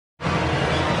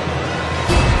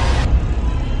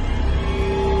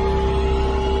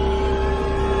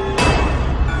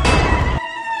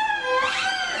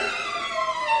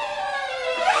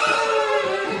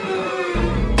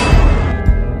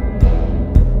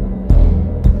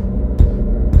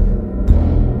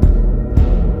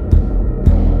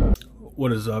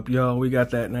What is up, y'all? We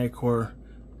got that NITECORE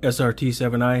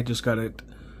SRT7i. Just got it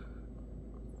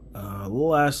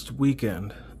last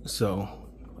weekend, so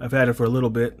I've had it for a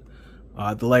little bit.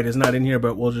 The light is not in here,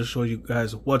 but we'll just show you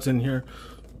guys what's in here.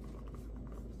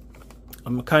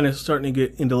 I'm kind of starting to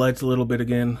get into lights a little bit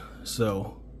again,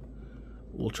 so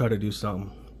we'll try to do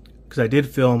some. Because I did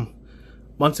film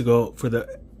months ago for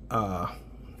the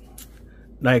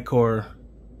NITECORE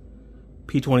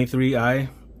P23i,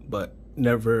 but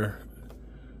never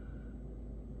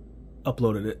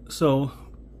uploaded it. So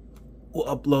we'll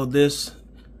upload this.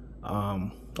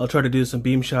 I'll try to do some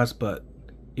beam shots, but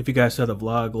if you guys saw the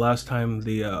vlog last time,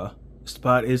 the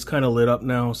spot is kind of lit up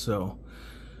now, so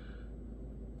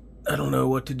I don't know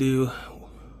what to do.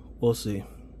 We'll see.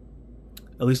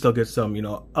 At least I'll get some, you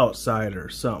know, outside or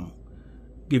some.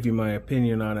 Give you my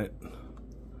opinion on it.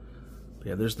 But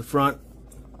yeah, there's the front,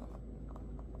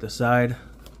 the side.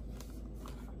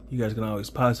 You guys can always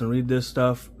pause and read this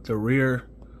stuff. The rear,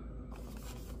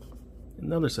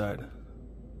 another side.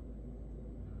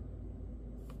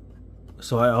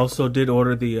 So I also did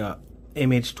order the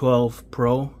MH12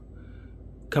 Pro,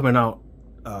 coming out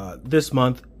this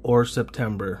month or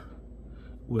September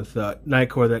with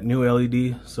NITECORE, that new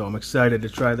LED. So I'm excited to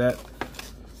try that.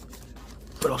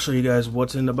 But I'll show you guys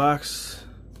what's in the box.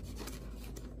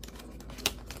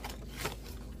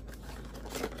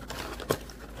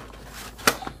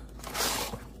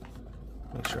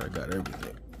 Make sure I got everything.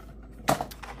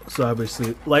 So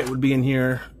obviously light would be in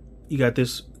here. You got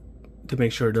this to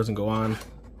make sure it doesn't go on.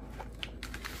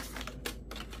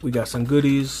 We got some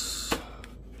goodies.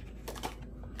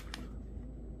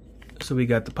 So we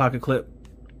got the pocket clip,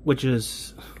 which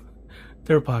is,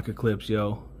 their pocket clips,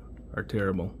 yo, are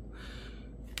terrible.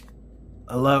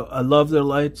 I love their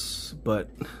lights, but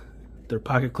their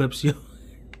pocket clips, yo,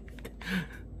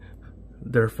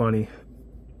 they're funny.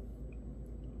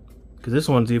 Because this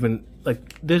one's even,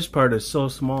 like, this part is so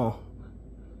small.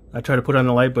 I tried to put on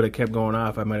the light, but it kept going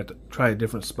off. I might have to try a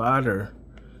different spot or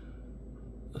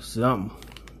something.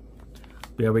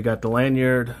 But yeah, we got the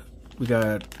lanyard. We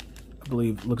got, I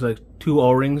believe, looks like 2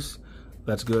 O-rings.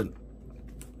 That's good.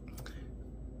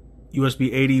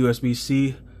 USB 80,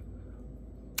 USB-C.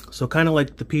 So kind of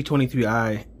like the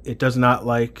P23i, it does not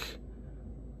like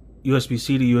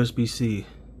USB-C to USB-C.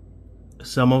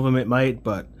 Some of them it might,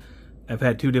 but I've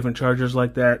had 2 different chargers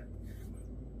like that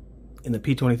in the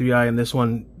P23i, and this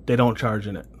one, they don't charge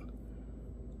in it.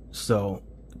 So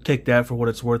take that for what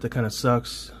it's worth. It kind of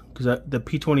sucks because the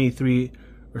P23,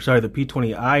 or sorry, the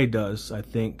P20i does, I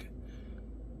think,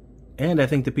 and I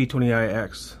think the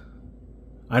P20iX.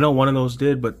 I know one of those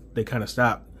did, but they kind of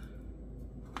stopped.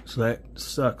 So that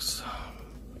sucks.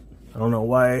 I don't know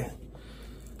why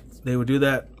they would do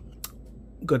that.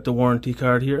 Got the warranty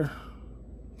card here.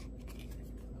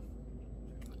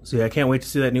 So yeah, I can't wait to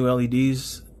see that new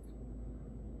LEDs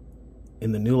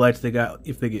in the new lights they got.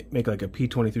 If they make like a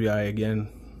P23i again,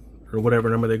 or whatever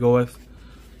number they go with,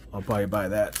 I'll probably buy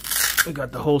that. We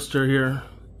got the holster here,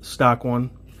 stock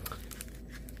one.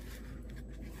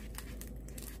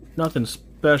 Nothing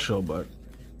special, but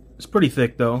it's pretty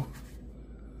thick though.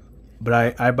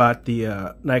 But I bought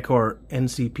the NITECORE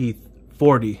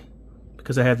NCP40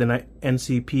 because I had the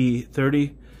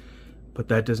NCP30, but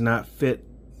that does not fit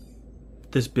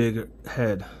this big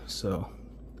head, so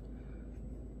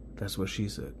that's what she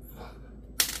said.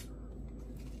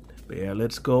 But yeah,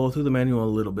 let's go through the manual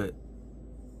a little bit.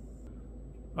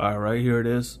 Alright, here it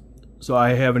is. So I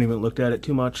haven't even looked at it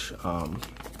too much. It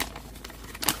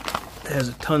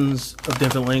has tons of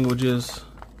different languages.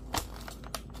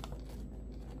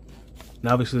 And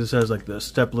obviously this has like the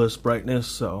stepless brightness,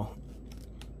 so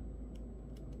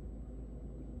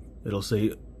it'll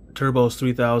say turbo is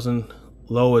 3000,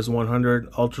 low is 100,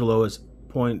 ultra low is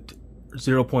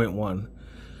 0.1.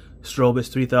 Strobe is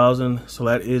 3000, so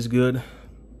that is good.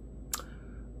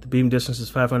 The beam distance is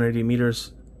 580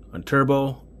 meters on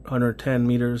turbo, 110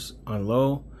 meters on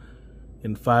low,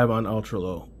 and 5 on ultra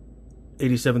low.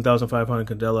 87,500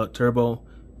 candela turbo,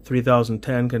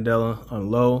 3010 candela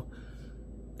on low,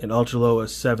 and ultra low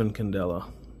is 7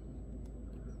 candela.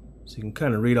 So you can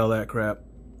kind of read all that crap.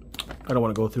 I don't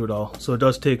want to go through it all. So it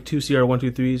does take 2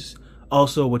 CR123s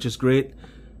also, which is great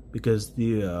because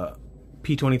the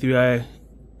P23i,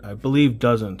 I believe,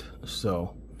 doesn't.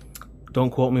 So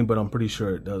don't quote me, but I'm pretty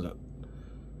sure it doesn't.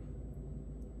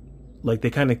 Like,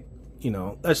 they kind of, you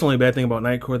know, that's the only bad thing about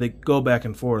NITECORE. They go back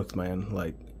and forth, man.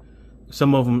 Like,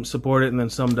 some of them support it and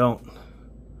then some don't.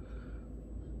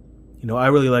 You know, I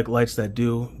really like lights that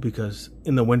do, because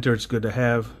in the winter it's good to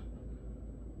have,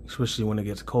 especially when it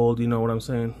gets cold, you know what I'm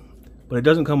saying? But it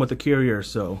doesn't come with a carrier,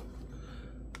 so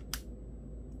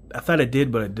I thought it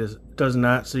did, but it does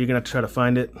not, so you're gonna have to try to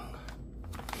find it.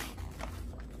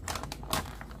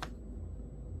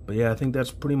 But yeah, I think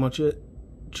that's pretty much it.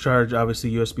 Charge,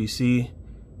 obviously USB-C.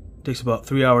 Takes about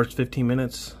 3 hours, 15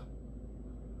 minutes.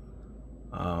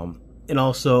 And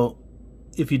also,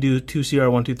 if you do two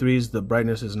CR123s, the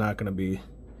brightness is not going to be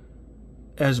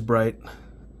as bright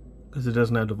because it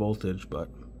doesn't have the voltage. But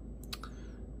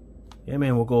yeah,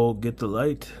 man, we'll go get the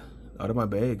light out of my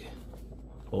bag.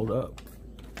 Hold up.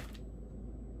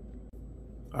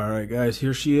 Alright guys,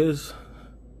 here she is.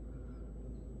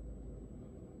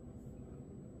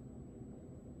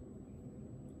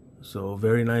 So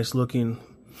very nice looking.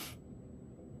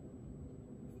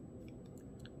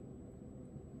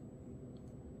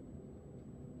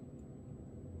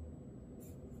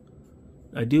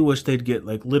 I do wish they'd get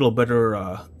like little better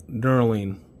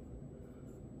knurling,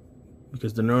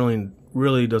 because the knurling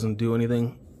really doesn't do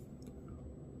anything.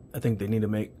 I think they need to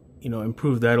make,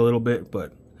 improve that a little bit,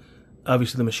 but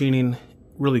obviously the machining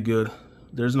really good.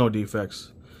 There's no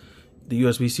defects. The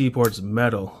USB-C port's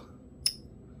metal.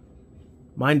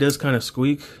 Mine does kind of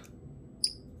squeak,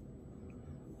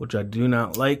 which I do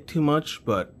not like too much,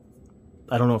 but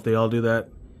I don't know if they all do that.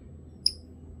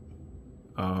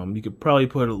 You could probably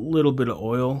put a little bit of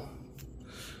oil,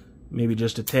 maybe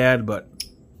just a tad, but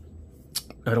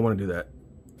I don't want to do that.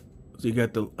 So you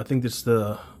got I think it's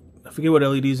I forget what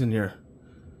LED's in here.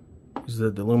 Is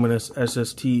that the Luminus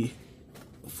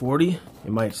SFT-70?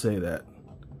 It might say that.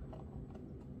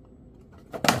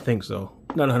 I think so.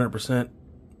 Not 100%.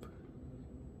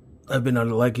 I've been out of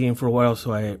the light game for a while,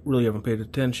 so I really haven't paid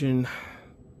attention.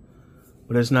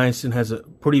 But it's nice and has a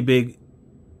pretty big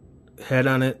head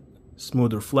on it.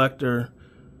 Smooth reflector.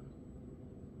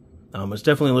 It's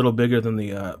definitely a little bigger than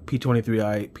the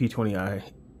P23i,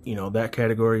 P20i, that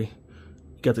category.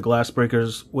 You got the glass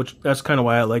breakers, which that's kind of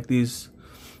why I like these.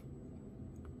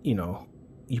 You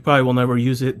probably will never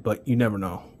use it, but you never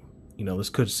know.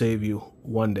 This could save you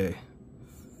one day.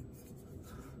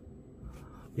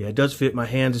 Yeah, it does fit my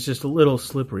hands. It's just a little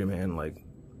slippery, man. Like,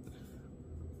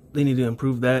 they need to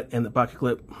improve that and the pocket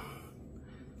clip.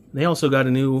 They also got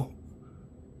a new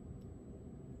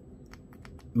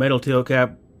metal tail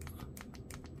cap,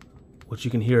 which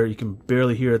you can hear. You can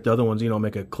barely hear it. The other ones,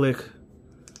 make a click.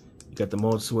 You got the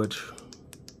mode switch,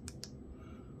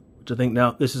 which I think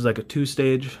now this is like a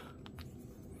 2-stage.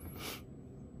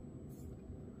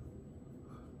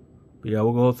 But yeah,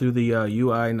 we'll go through the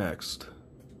UI next.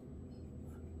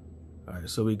 Alright,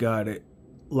 so we got it.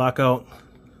 Lockout.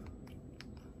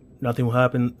 Nothing will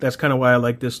happen. That's kind of why I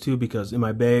like this too, because in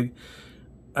my bag,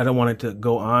 I don't want it to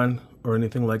go on or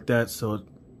anything like that. So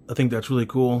I think that's really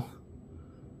cool.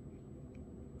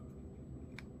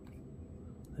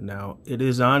 And now it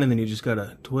is on, and then you just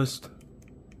gotta twist.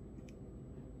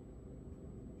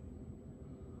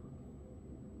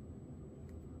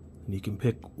 And you can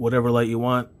pick whatever light you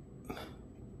want.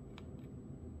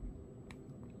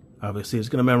 Obviously, it's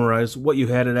gonna memorize what you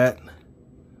had it at.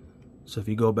 So if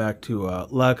you go back to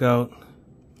lockout,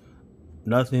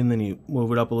 nothing, then you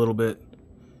move it up a little bit,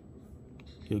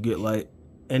 you'll get light.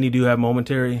 And you do have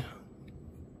momentary.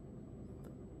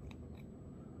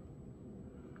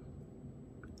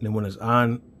 And then when it's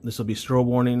on, this will be strobe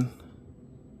warning.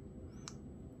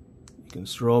 You can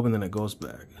strobe and then it goes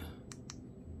back.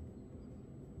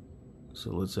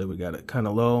 So let's say we got it kind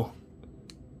of low.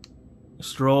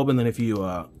 Strobe, and then if you,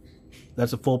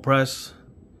 that's a full press.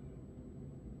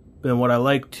 Then what I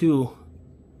like too,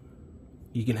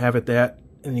 you can have it that,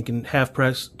 and you can half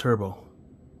press turbo.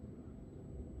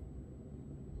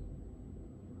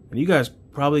 And you guys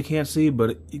probably can't see,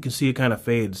 but you can see it kind of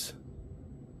fades.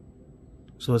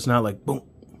 So it's not like boom.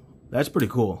 That's pretty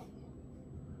cool.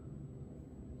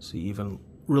 See, even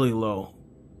really low.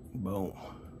 Boom.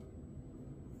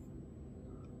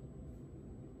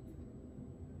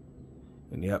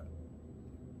 And yep.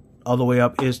 All the way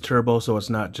up is turbo, so it's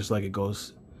not just like it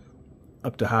goes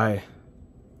up to high.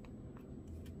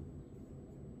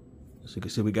 So you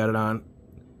can see we got it on.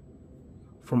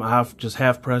 From off, just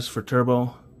half press for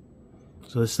turbo.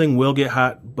 So this thing will get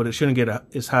hot, but it shouldn't get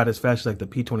as hot as fast as like the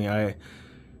P20i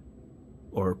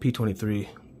or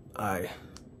P23i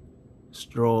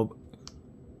strobe.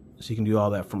 So you can do all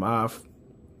that from off.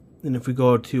 And if we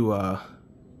go to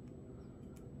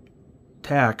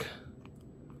tack,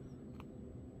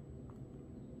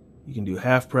 you can do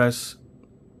half press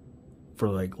for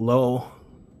like low.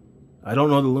 I don't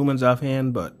know the lumens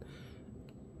offhand, but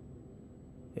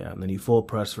yeah, and then you full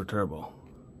press for turbo.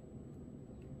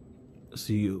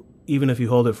 So even if you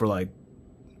hold it for like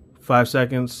 5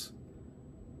 seconds,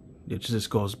 it just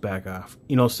goes back off.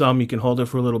 Some you can hold it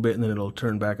for a little bit and then it'll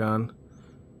turn back on.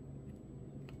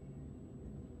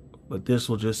 but this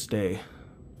will just stay.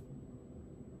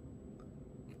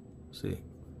 See,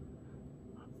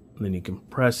 and then you can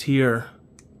press here,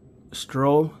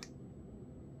 strobe,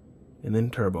 and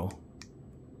then turbo.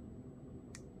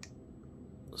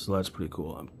 So that's pretty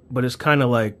cool. But it's kind of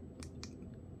like,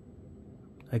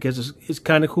 I guess it's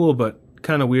kind of cool, but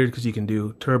kind of weird because you can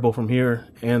do turbo from here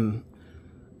and,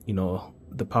 you know,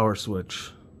 the power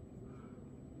switch.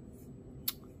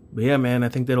 But yeah, man, I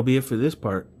think that'll be it for this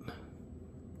part.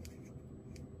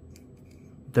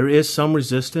 There is some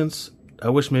resistance. I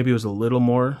wish maybe it was a little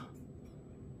more.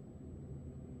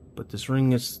 But this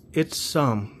ring, it's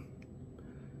some.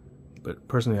 But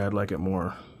personally, I'd like it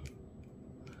more.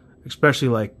 Especially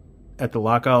like at the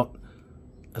lockout.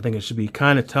 I think it should be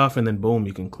kind of tough, and then boom,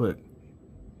 you can click.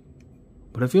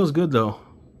 But it feels good though.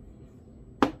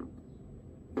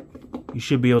 You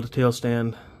should be able to tail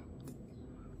stand.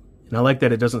 And I like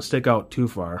that it doesn't stick out too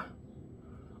far.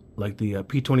 Like the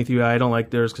P23i, I don't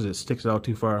like theirs because it sticks out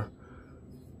too far.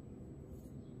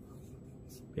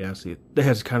 Yeah, see, the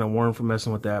head's kind of worn from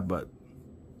messing with that, but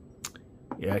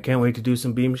yeah, I can't wait to do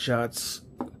some beam shots.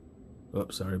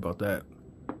 Oops, sorry about that.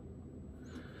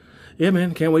 Yeah,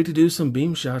 man, can't wait to do some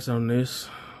beam shots on this.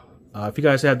 If you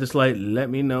guys have this light, let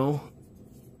me know.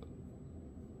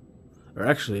 Or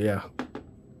actually, yeah,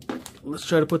 let's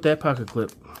try to put that pocket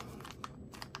clip.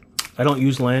 I don't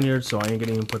use lanyards, so I ain't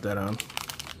gonna even put that on.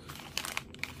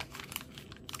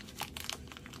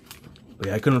 But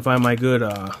yeah, I couldn't find my good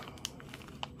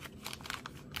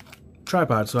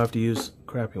tripod, so I have to use a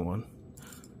crappy one.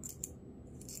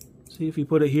 See, if you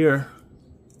put it here,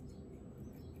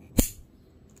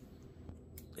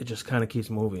 it just kind of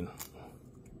keeps moving.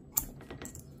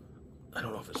 I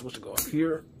don't know if it's supposed to go up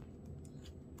here.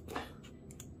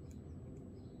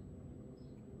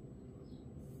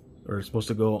 Or it's supposed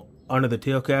to go under the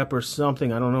tail cap or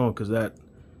something. I don't know, because that,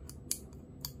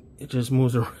 it just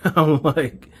moves around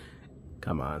like,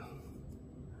 come on.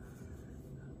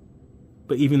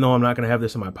 But even though I'm not going to have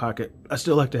this in my pocket, I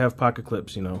still like to have pocket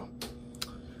clips, you know.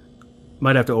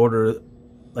 Might have to order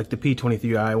like the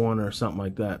P23i one or something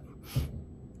like that.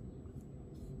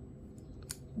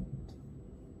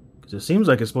 Because it seems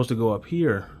like it's supposed to go up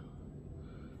here.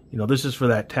 You know, this is for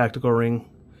that tactical ring.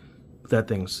 But that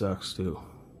thing sucks too.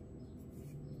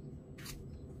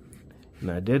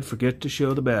 And I did forget to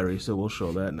show the battery, so we'll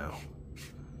show that now.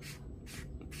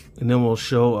 And then we'll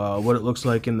show what it looks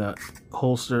like in the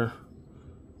holster.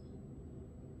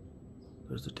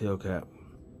 There's the tail cap.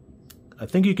 I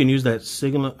think you can use that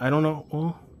signal. I don't know.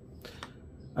 Well,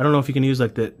 I don't know if you can use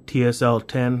like the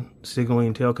TSL10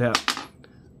 signaling tail cap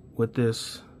with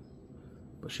this.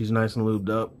 But she's nice and lubed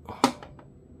up.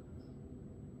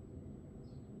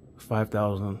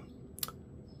 5,000.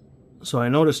 So I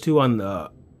noticed too on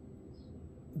the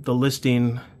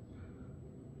listing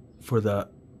for the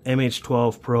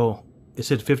MH12 Pro, it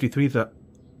said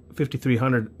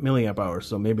 5300 milliamp hours,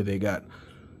 so maybe they got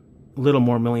a little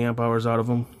more milliamp hours out of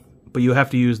them. But you have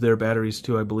to use their batteries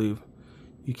too, I believe.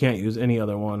 You can't use any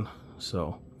other one,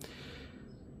 so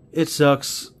it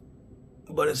sucks.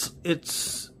 But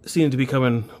it's seems to be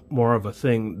becoming more of a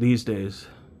thing these days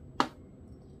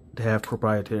to have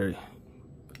proprietary.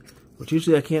 Which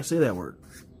usually I can't say that word.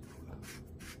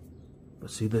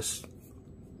 But see this,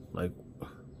 like,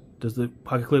 does the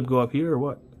pocket clip go up here or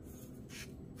what?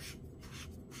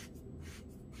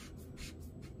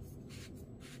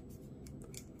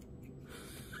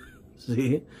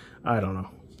 See? I don't know.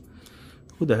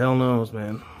 Who the hell knows,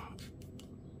 man?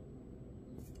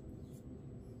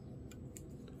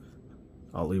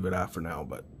 I'll leave it out for now,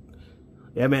 but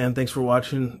yeah, man, thanks for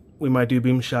watching. We might do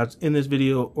beam shots in this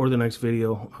video or the next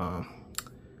video.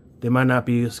 They might not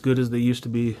be as good as they used to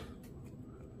be.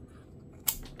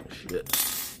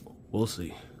 Shit. We'll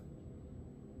see.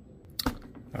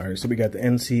 Alright, so we got the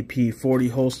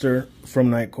NCP40 holster from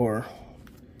NITECORE.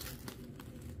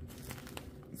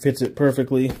 Fits it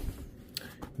perfectly.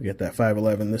 We got that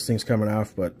 511. This thing's coming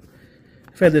off, but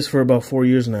I've had this for about 4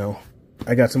 years now.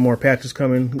 I got some more patches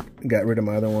coming. Got rid of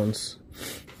my other ones.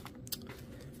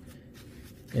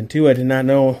 And two, I did not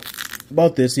know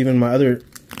about this. Even my other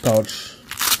pouch,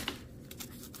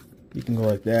 you can go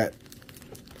like that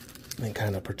and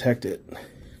kind of protect it.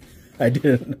 I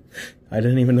didn't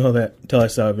even know that until I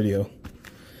saw a video.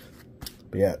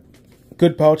 But yeah,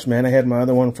 good pouch, man. I had my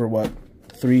other one for what,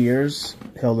 3 years.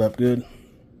 Held up good.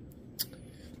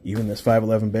 Even this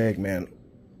 511 bag, man,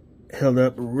 held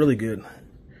up really good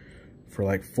for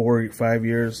like 4 or 5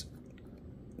 years.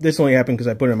 This only happened because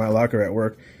I put it in my locker at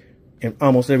work, and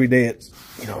almost every day it,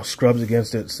 you know, scrubs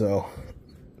against it, so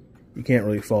you can't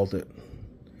really fault it.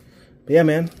 But yeah,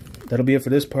 man, that'll be it for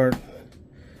this part.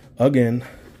 Again,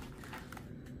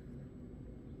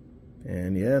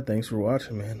 And yeah, thanks for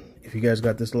watching, man. If you guys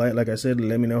got this light, like I said,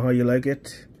 let me know how you like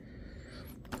it.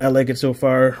 I like it so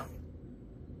far.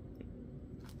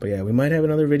 But yeah, we might have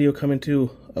another video coming too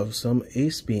of some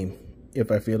ace beam if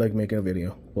I feel like making a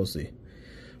video. We'll see.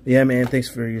 But yeah, man, thanks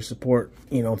for your support,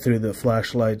 you know, through the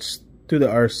flashlights, through the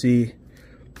RC,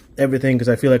 everything, because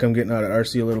I feel like I'm getting out of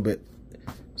RC a little bit.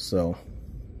 So,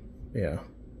 yeah.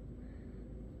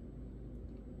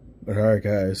 But alright,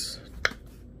 guys.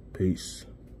 Peace.